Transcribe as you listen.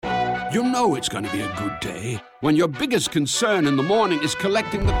You know it's going to be a good day when your biggest concern in the morning is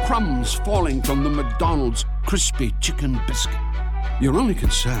collecting the crumbs falling from the McDonald's crispy chicken biscuit. Your only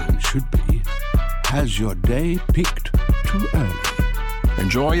concern should be, has your day peaked too early?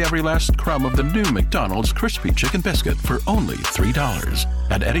 Enjoy every last crumb of the new McDonald's crispy chicken biscuit for only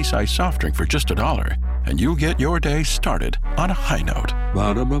 $3. Add any size soft drink for just $1, and you'll get your day started on a high note.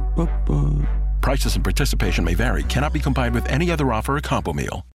 Ba-da-ba-ba-ba. Prices and participation may vary. Cannot be combined with any other offer or combo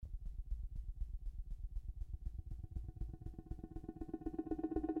meal.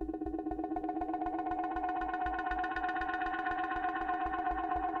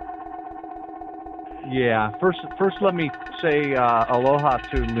 Yeah. First, let me say aloha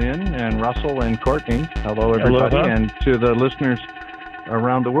to Lynn and Russell and Courtney. Hello, everybody, Aloha. and to the listeners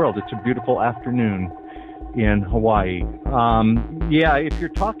around the world. It's a beautiful afternoon in Hawaii. If you're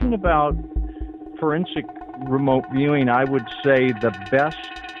talking about forensic remote viewing, I would say the best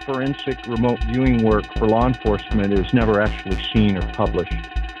forensic remote viewing work for law enforcement is never actually seen or published.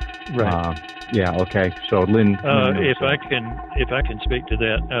 Right. Okay. So, Lynn. If I can speak to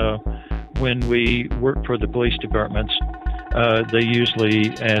that, when we work for the police departments, they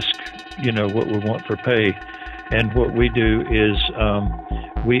usually ask, what we want for pay, and what we do is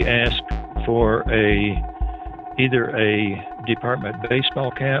we ask for either a department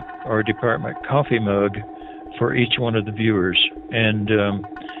baseball cap or a department coffee mug for each one of the viewers, and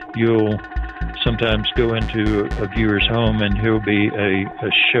you'll sometimes go into a viewer's home and there'll be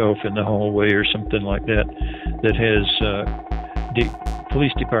a shelf in the hallway or something like that has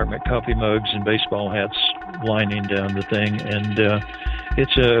police department coffee mugs and baseball hats lining down the thing, and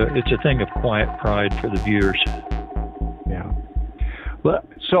it's a thing of quiet pride for the viewers. Yeah. Well,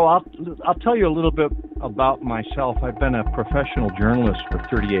 so I'll tell you a little bit about myself. I've been a professional journalist for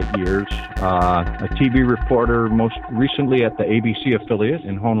 38 years, a TV reporter, most recently at the ABC affiliate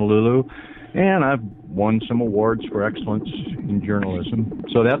in Honolulu, and I've won some awards for excellence in journalism.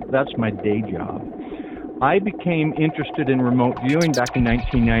 So that's my day job. I became interested in remote viewing back in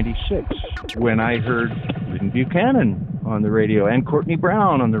 1996 when I heard Lynn Buchanan on the radio and Courtney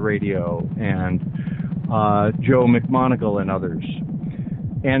Brown on the radio and Joe McMoneagle and others.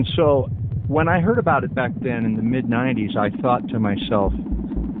 And so when I heard about it back then in the mid-90s, I thought to myself,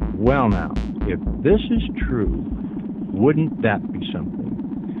 well now, if this is true, wouldn't that be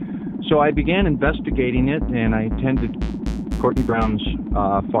something? So I began investigating it, and I attended Courtney Brown's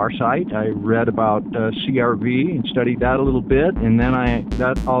Farsight. I read about CRV and studied that a little bit, and then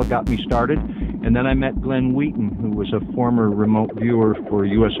that all got me started. And then I met Glenn Wheaton, who was a former remote viewer for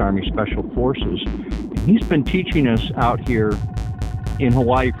U.S. Army Special Forces. And he's been teaching us out here in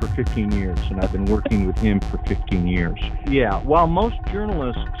Hawaii for 15 years, and I've been working with him for 15 years. Yeah, while most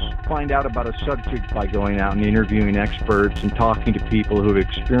journalists find out about a subject by going out and interviewing experts and talking to people who've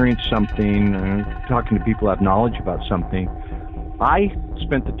experienced something, talking to people who have knowledge about something, I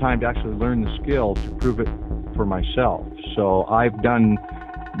spent the time to actually learn the skill to prove it for myself. So I've done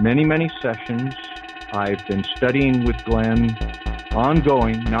many, many sessions. I've been studying with Glenn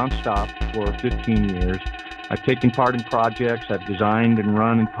ongoing, nonstop, for 15 years. I've taken part in projects. I've designed and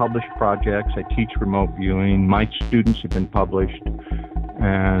run and published projects. I teach remote viewing. My students have been published.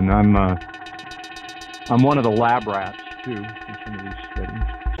 And I'm one of the lab rats, too, in some of these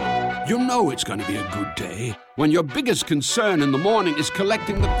studies. You know it's going to be a good day when your biggest concern in the morning is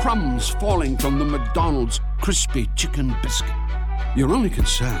collecting the crumbs falling from the McDonald's crispy chicken biscuit. Your only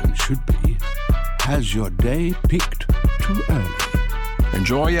concern should be, has your day peaked too early?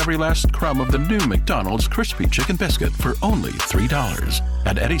 Enjoy every last crumb of the new McDonald's crispy chicken biscuit for only $3.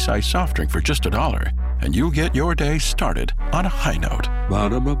 Add any size soft drink for just $1, and you'll get your day started on a high note.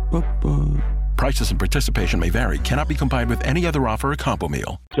 Ba-da-ba-ba-ba. Prices and participation may vary. Cannot be combined with any other offer or combo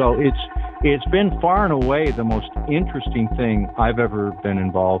meal. So it's been far and away the most interesting thing I've ever been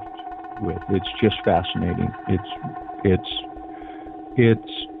involved with. It's just fascinating.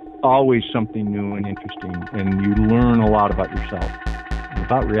 It's always something new and interesting, and you learn a lot about yourself,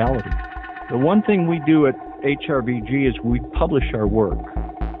 about reality. The one thing we do at HRVG is we publish our work.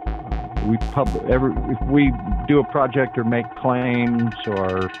 If we do a project or make claims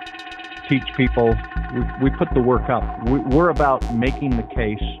or teach people, we put the work up. We're about making the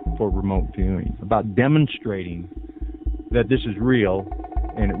case for remote viewing, about demonstrating that this is real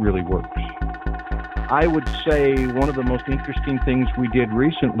and it really works. I would say one of the most interesting things we did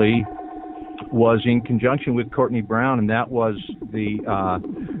recently was in conjunction with Courtney Brown, and that was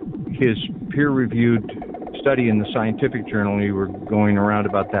his peer-reviewed study in the Scientific Journal. We were going around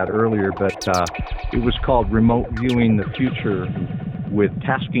about that earlier, but it was called Remote Viewing the Future with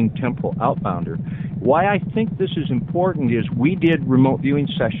Tasking Temporal Outbounder. Why I think this is important is we did remote viewing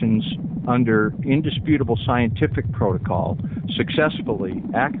sessions under indisputable scientific protocol successfully,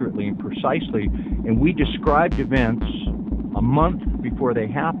 accurately, and precisely, and we described events a month before they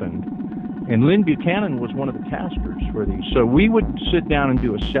happened. And Lynn Buchanan was one of the taskers for these. So we would sit down and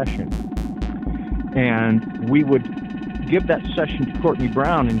do a session, and we would give that session to Courtney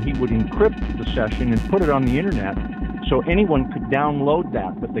Brown, and he would encrypt the session and put it on the internet so anyone could download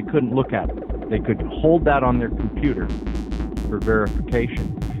that, but they couldn't look at it. They could hold that on their computer for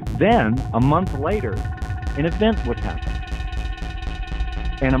verification. Then, a month later, an event would happen.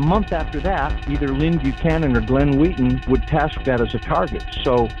 And a month after that, either Lynn Buchanan or Glenn Wheaton would task that as a target.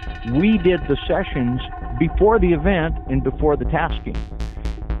 So we did the sessions before the event and before the tasking.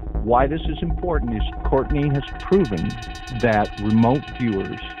 Why this is important is Courtney has proven that remote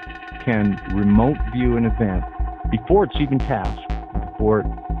viewers can remote view an event before it's even tasked, before it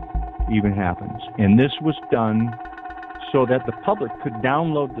even happens. And this was done so that the public could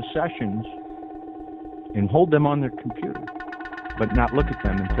download the sessions and hold them on their computer, but not look at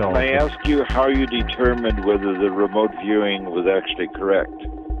them until... Can I ask you how you determined whether the remote viewing was actually correct?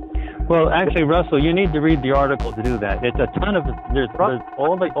 Well, actually, Russell, you need to read the article to do that. It's a ton of... There's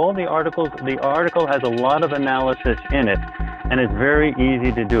all the articles. The article has a lot of analysis in it, and it's very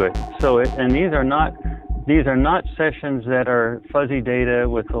easy to do it. So, and these are not sessions that are fuzzy data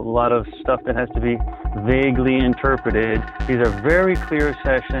with a lot of stuff that has to be vaguely interpreted. These are very clear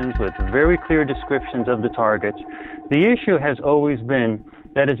sessions with very clear descriptions of the targets. The issue has always been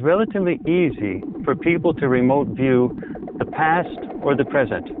that it's relatively easy for people to remote view the past or the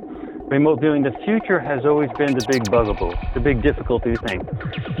present. Remote viewing the future has always been the big bugaboo, the big difficulty thing.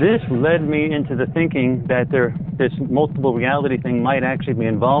 This led me into the thinking that this multiple reality thing might actually be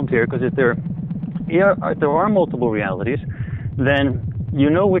involved here, because if there are multiple realities, then you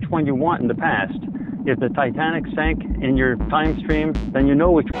know which one you want in the past. If the Titanic sank in your time stream, then you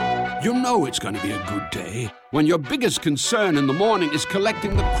know which one. You know it's going to be a good day when your biggest concern in the morning is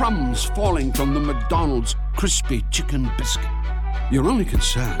collecting the crumbs falling from the McDonald's crispy chicken biscuit. Your only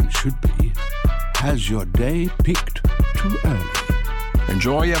concern should be, has your day peaked too early?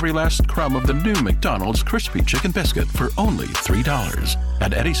 Enjoy every last crumb of the new McDonald's Crispy Chicken Biscuit for only $3.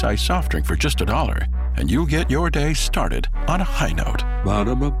 Add any size soft drink for just $1, and you'll get your day started on a high note.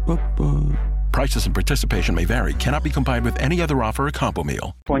 Ba-da-ba-ba-ba. Prices and participation may vary. Cannot be combined with any other offer or combo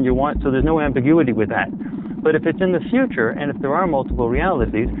meal. When you want, so there's no ambiguity with that. But if it's in the future, and if there are multiple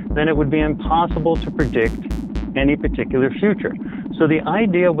realities, then it would be impossible to predict any particular future. So the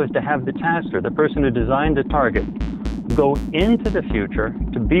idea was to have the tasker, the person who designed the target, go into the future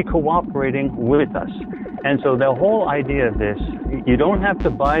to be cooperating with us. And so the whole idea of this, you don't have to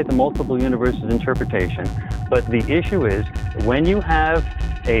buy the multiple universes interpretation, but the issue is when you have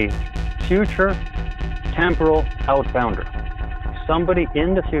a future temporal outbounder, somebody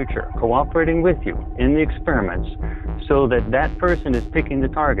in the future cooperating with you in the experiments, so that that person is picking the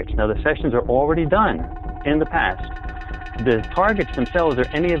targets. Now the sessions are already done in the past. The targets themselves are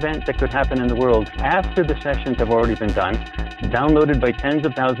any event that could happen in the world after the sessions have already been done, downloaded by tens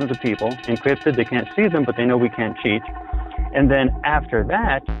of thousands of people, encrypted. They can't see them, but they know we can't cheat. And then after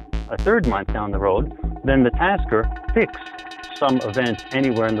that, a third month down the road, then the tasker picks some event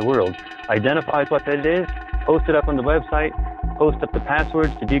anywhere in the world, identifies what that is, posts it up on the website, posts up the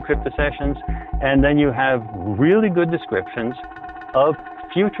passwords to decrypt the sessions, and then you have really good descriptions of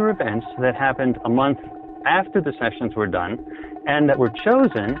future events that happened a month after the sessions were done, and that were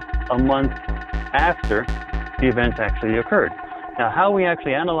chosen a month after the events actually occurred. Now, how we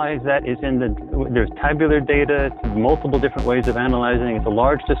actually analyze that is there's tabular data, multiple different ways of analyzing. It's a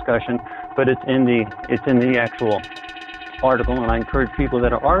large discussion, but it's in the actual article, and I encourage people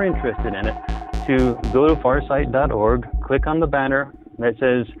that are interested in it to go to farsight.org, click on the banner that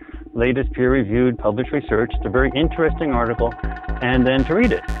says latest peer-reviewed published research. It's a very interesting article, and then to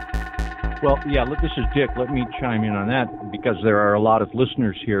read it. Well, yeah, look, this is Dick. Let me chime in on that, because there are a lot of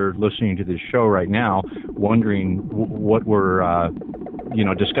listeners here listening to this show right now wondering what we're,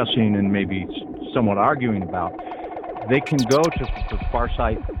 discussing and maybe somewhat arguing about. They can go to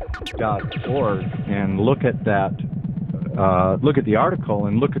farsight.org and look at that, look at the article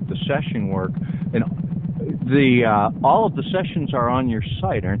and look at the session work. And all of the sessions are on your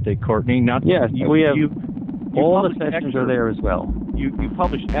site, aren't they, Courtney? Yes, we have. All the sessions are there as well. You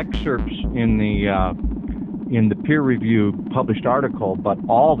published excerpts in the peer review published article, but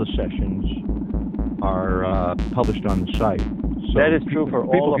all the sessions are published on the site. So that is true for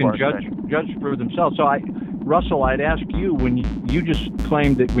all of our sessions. People can judge for themselves. So Russell, I'd ask you, when you just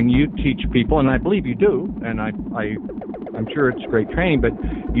claimed that when you teach people, and I believe you do, and I I'm sure it's great training, but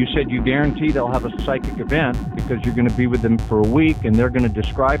you said you guarantee they'll have a psychic event because you're going to be with them for a week and they're going to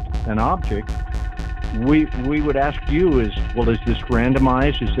describe an object. We would ask you is this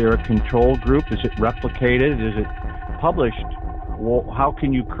randomized? Is there a control group? Is it replicated? Is it published? Well, how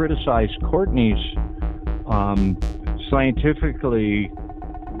can you criticize Courtney's scientifically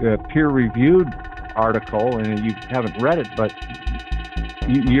peer-reviewed article, and you haven't read it, but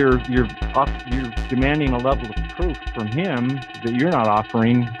you're demanding a level of proof from him that you're not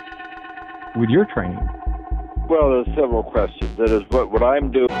offering with your training? Well, there's several questions. That is, what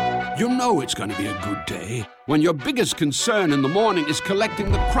I'm doing... You know it's going to be a good day when your biggest concern in the morning is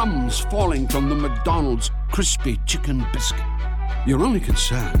collecting the crumbs falling from the McDonald's crispy chicken biscuit. Your only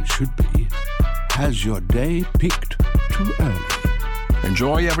concern should be, has your day peaked too early?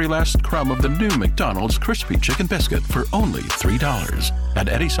 Enjoy every last crumb of the new McDonald's crispy chicken biscuit for only $3. Add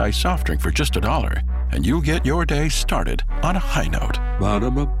any size soft drink for just $1, and you'll get your day started on a high note.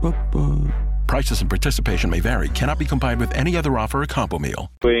 Ba-da-ba-ba-ba. Prices and participation may vary. Cannot be combined with any other offer or combo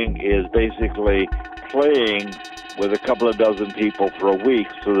meal. Doing is basically playing with a couple of dozen people for a week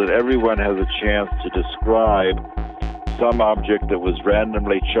so that everyone has a chance to describe some object that was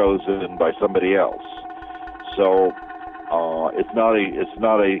randomly chosen by somebody else. So it's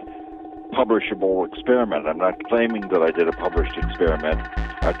not a publishable experiment. I'm not claiming that I did a published experiment.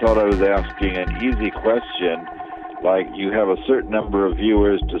 I thought I was asking an easy question, like you have a certain number of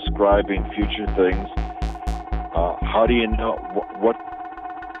viewers describing future things. How do you know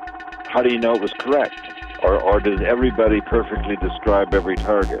How do you know it was correct, or does everybody perfectly describe every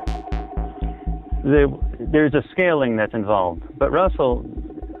target? There's a scaling that's involved. But Russell,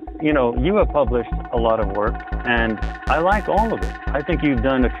 you have published a lot of work, and I like all of it. I think you've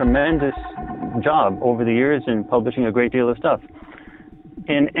done a tremendous job over the years in publishing a great deal of stuff.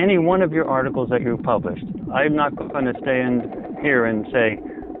 In any one of your articles that you've published, I'm not going to stand here and say,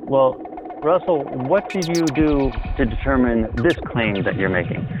 well, Russell, what did you do to determine this claim that you're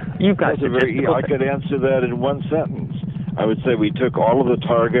making? You've got I could answer that in one sentence. I would say we took all of the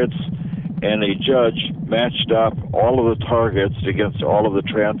targets, and a judge matched up all of the targets against all of the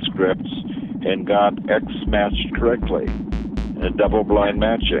transcripts and got X matched correctly in a double-blind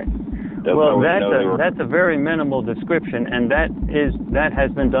matching. That's a very minimal description, and that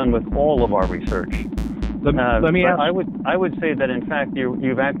has been done with all of our research. Let me ask. I would say that in fact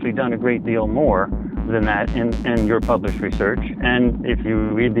you've actually done a great deal more than that in your published research. And if you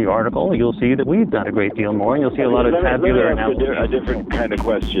read the article, you'll see that we've done a great deal more, and you'll see a lot of tabular analysis. A different kind of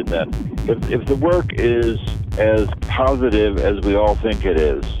question then. If the work is as positive as we all think it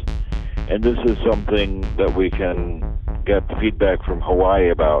is, and this is something that we can get feedback from Hawaii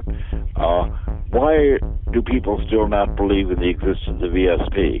about, why do people still not believe in the existence of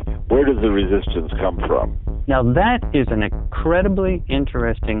ESP? Where does the resistance come from? Now that is an incredibly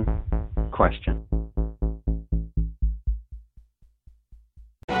interesting question.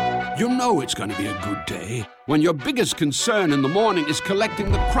 You know it's going to be a good day when your biggest concern in the morning is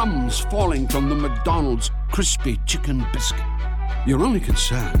collecting the crumbs falling from the McDonald's crispy chicken biscuit. Your only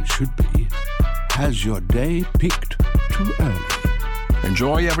concern should be, has your day peaked too early?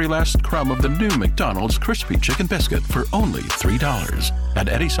 Enjoy every last crumb of the new McDonald's crispy chicken biscuit for only $3. Add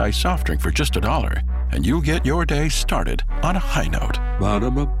any size soft drink for just $1, and you'll get your day started on a high note.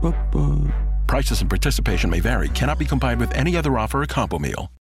 Ba-da-ba-ba-ba. Prices and participation may vary. Cannot be combined with any other offer or combo meal.